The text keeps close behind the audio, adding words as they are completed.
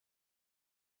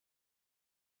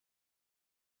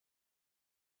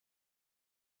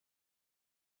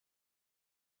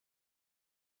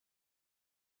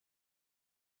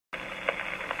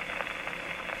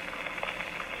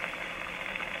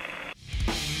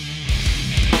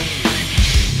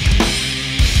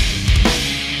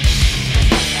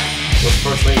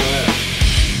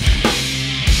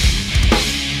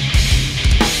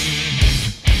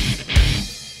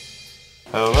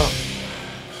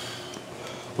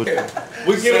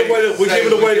We giving away the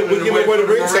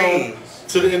ringtone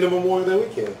to the end of Memorial Day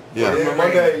weekend. Yeah.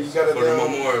 Monday you gotta for the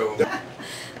Memorial.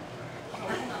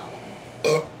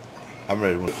 I'm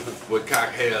ready. With cock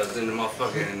hairs in the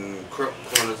motherfucking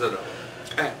corners of the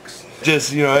packs.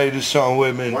 Just, you know, hey, just Sean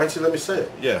Whitman. Why don't you let me say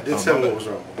it? Yeah. Then tell me what was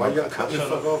wrong. Why you gotta cut me the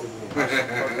fuck off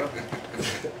again?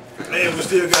 Man, we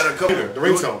still got a couple. The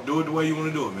ringtone. Do it the way you want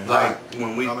to do it, man. Like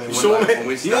when we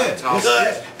stop talking.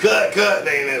 Cut. Cut.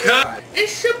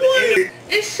 It's your boy.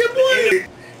 It's your boy.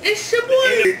 It's your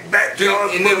boy. Back to our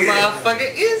and the motherfucker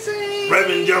Izzy.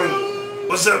 Reverend Jones.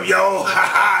 What's up, y'all? Ha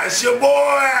ha. It's your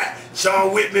boy,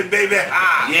 Sean Whitman, baby.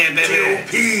 Ha. Yeah, baby.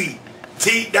 T.o.P.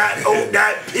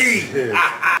 T.o.P.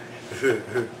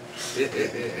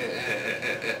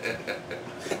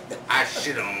 I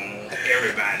shit on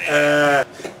everybody.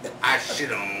 I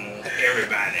shit on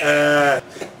everybody.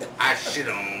 I shit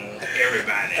on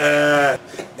everybody.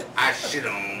 I shit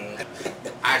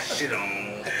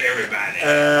on everybody.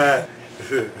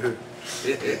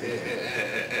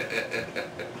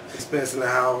 Spence in the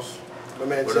house. My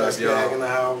man Josh Gag in the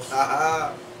house.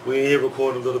 We in here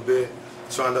recording a little bit,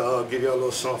 trying to give y'all a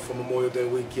little something for Memorial Day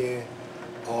weekend.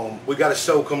 We got a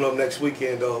show coming up next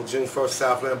weekend though, June 1st,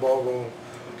 Southland Ballroom.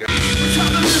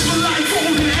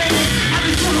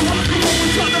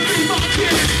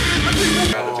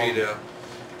 Gotta be there.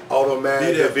 Auto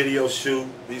Man, that video shoot.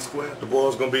 Be square. The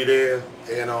boys gonna be there,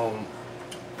 and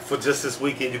for just this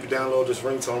weekend, you can download this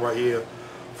ringtone right here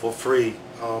for free.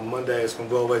 Monday it's gonna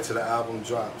go away to the album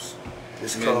drops.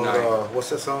 It's called what's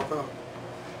that song called?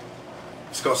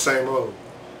 It's called Same Road.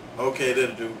 Okay,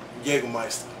 that'll do.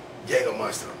 Jägermeister.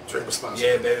 Drink responsible.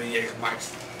 Yeah, baby,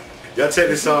 Jägermeister. Y'all check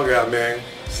this song out, man.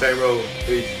 Same Road.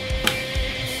 Peace.